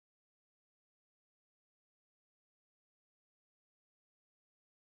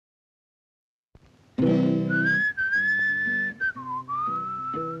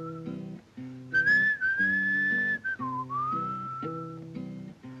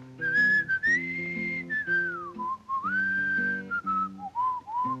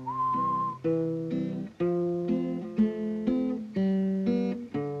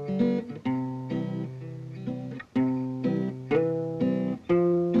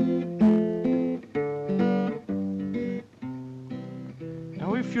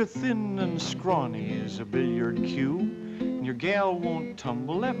If you're thin and scrawny as a billiard cue, and your gal won't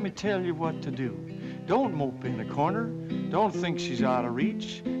tumble, let me tell you what to do. Don't mope in a corner, don't think she's out of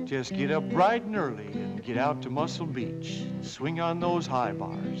reach. Just get up bright and early and get out to Muscle Beach. Swing on those high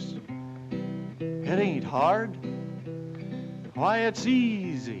bars. It ain't hard. Why, it's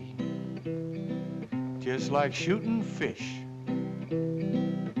easy. Just like shooting fish.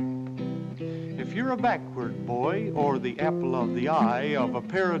 If you're a backward boy or the apple of the eye of a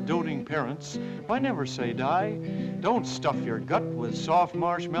pair of doting parents, why never say die. Don't stuff your gut with soft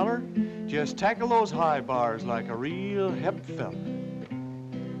marshmallow. Just tackle those high bars like a real hep fella.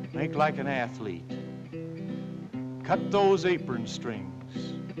 Make like an athlete. Cut those apron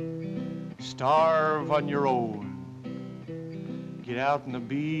strings. Starve on your own. Get out on the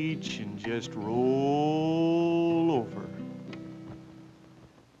beach and just roll over.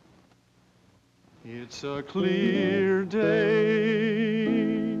 It's a clear day,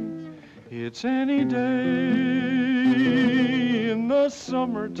 it's any day in the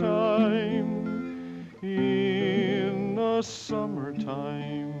summertime, in the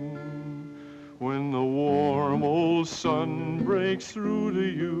summertime, when the warm old sun breaks through to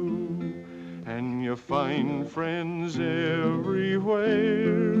you, and you find friends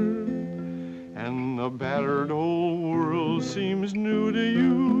everywhere, and the battered old world seems new to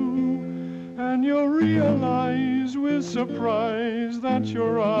you. And you'll realize with surprise that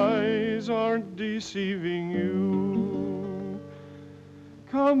your eyes aren't deceiving you.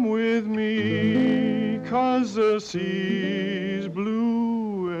 Come with me, 'cause the sea's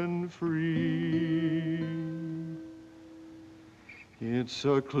blue and free. It's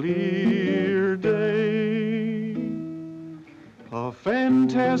a clear day, a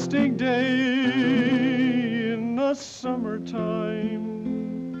fantastic day in the summertime.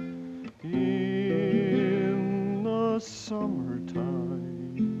 In the summertime.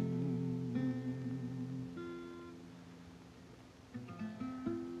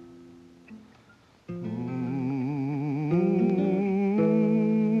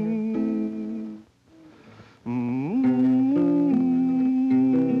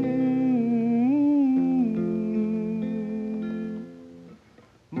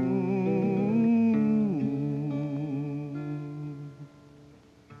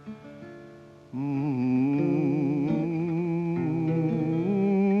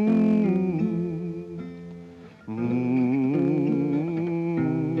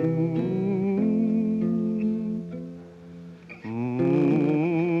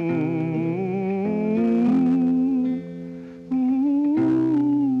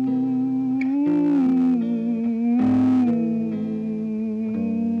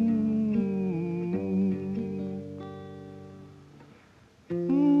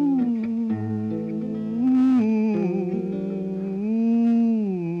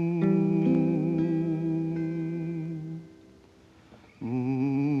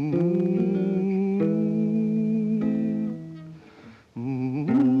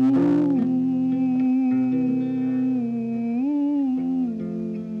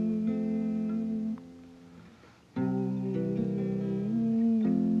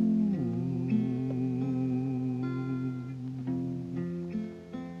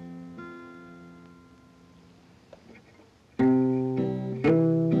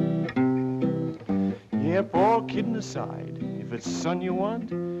 Yep, all kidding aside, if it's sun you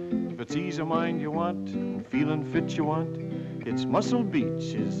want, if it's ease of mind you want, and feeling fit you want, it's Muscle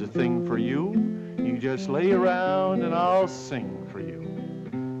Beach is the thing for you. You just lay around and I'll sing for you.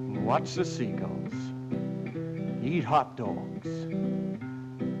 And watch the seagulls, eat hot dogs,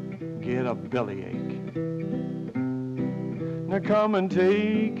 get a bellyache. Now come and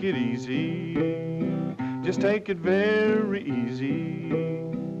take it easy, just take it very easy.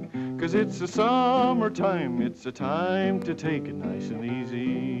 'Cause it's the summertime, it's the time to take it nice and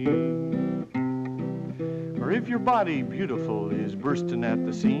easy. Or if your body beautiful is bursting at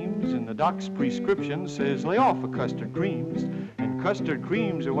the seams, and the doc's prescription says lay off of custard creams, and custard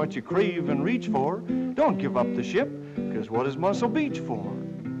creams are what you crave and reach for, don't give up the ship, 'cause what is Muscle Beach for?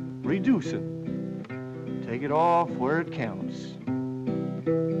 Reducing. Take it off where it counts.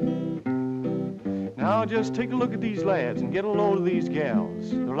 Now Now just take a look at these lads and get a load of these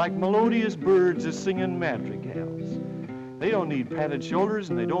gals. They're like melodious birds that's singing madrigals. They don't need padded shoulders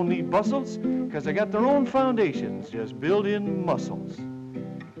and they don't need bustles, because they got their own foundations, just built-in muscles.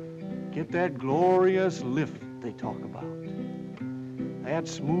 Get that glorious lift they talk about. That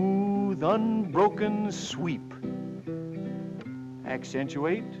smooth, unbroken sweep.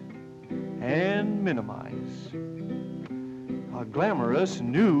 Accentuate and minimize. A glamorous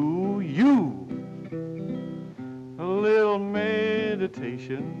new you. A little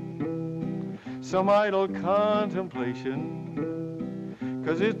meditation, some idle contemplation,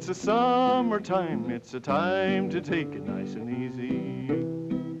 'cause it's a summertime, it's a time to take it nice and easy.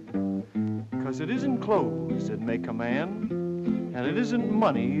 'Cause it isn't clothes that make a man, and it isn't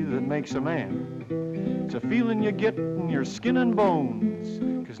money that makes a man. It's a feeling you get in your skin and bones,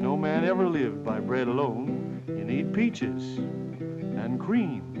 'cause no man ever lived by bread alone. You need peaches and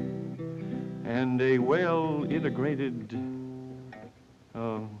cream and a well-integrated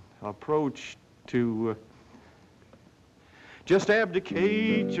approach to just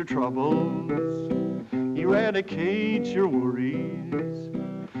abdicate your troubles, eradicate your worries,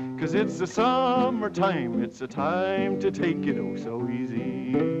 'cause it's the summertime, it's a time to take it oh so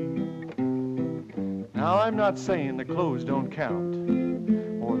easy. Now I'm not saying that clothes don't count,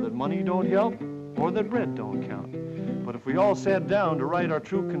 or that money don't help, or that bread don't count. But if we all sat down to write our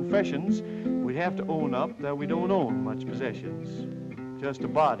true confessions, we'd have to own up that we don't own much possessions. Just a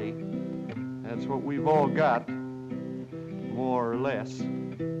body, that's what we've all got, more or less.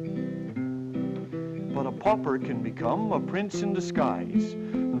 But a pauper can become a prince in disguise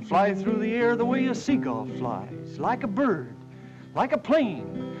and fly through the air the way a seagull flies, like a bird, like a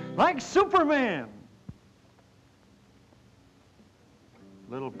plane, like Superman.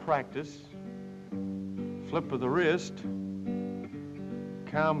 Little practice, flip of the wrist,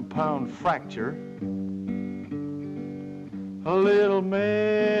 compound fracture, a little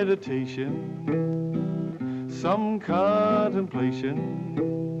meditation, some contemplation,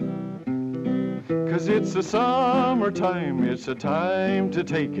 'cause it's the summertime, it's a time to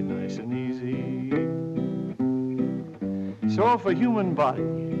take it nice and easy. So if a human body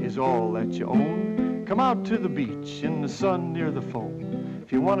is all that you own, come out to the beach in the sun near the foam.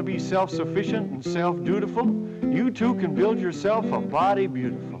 If you want to be self-sufficient and self-dutiful, you too can build yourself a body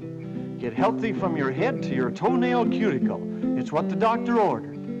beautiful. Get healthy from your head to your toenail cuticle. It's what the doctor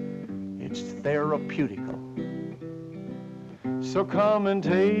ordered. It's therapeutical. So come and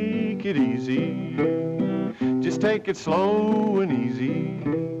take it easy. Just take it slow and easy.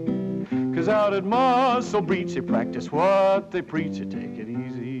 'Cause out at Muscle Beach they practice what they preach. You take it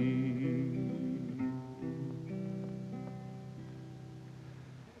easy.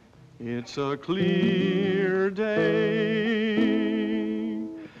 It's a clear day.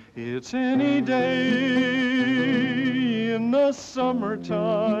 It's any day in the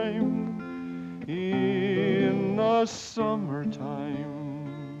summertime. In the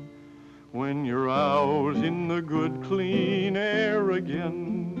summertime, when you're out in the good clean air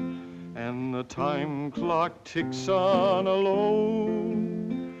again, and the time clock ticks on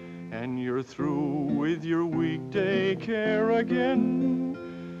alone, and you're through with your weekday care again,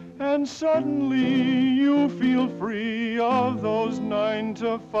 and suddenly you feel free of those 9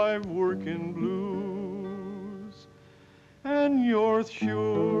 to 5 working blues, and you're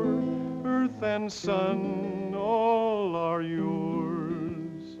sure earth and sun all are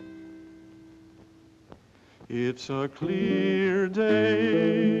yours. It's a clear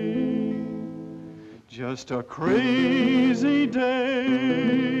day, just a crazy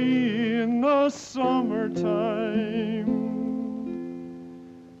day in the summertime.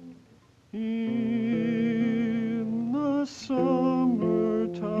 In the summertime.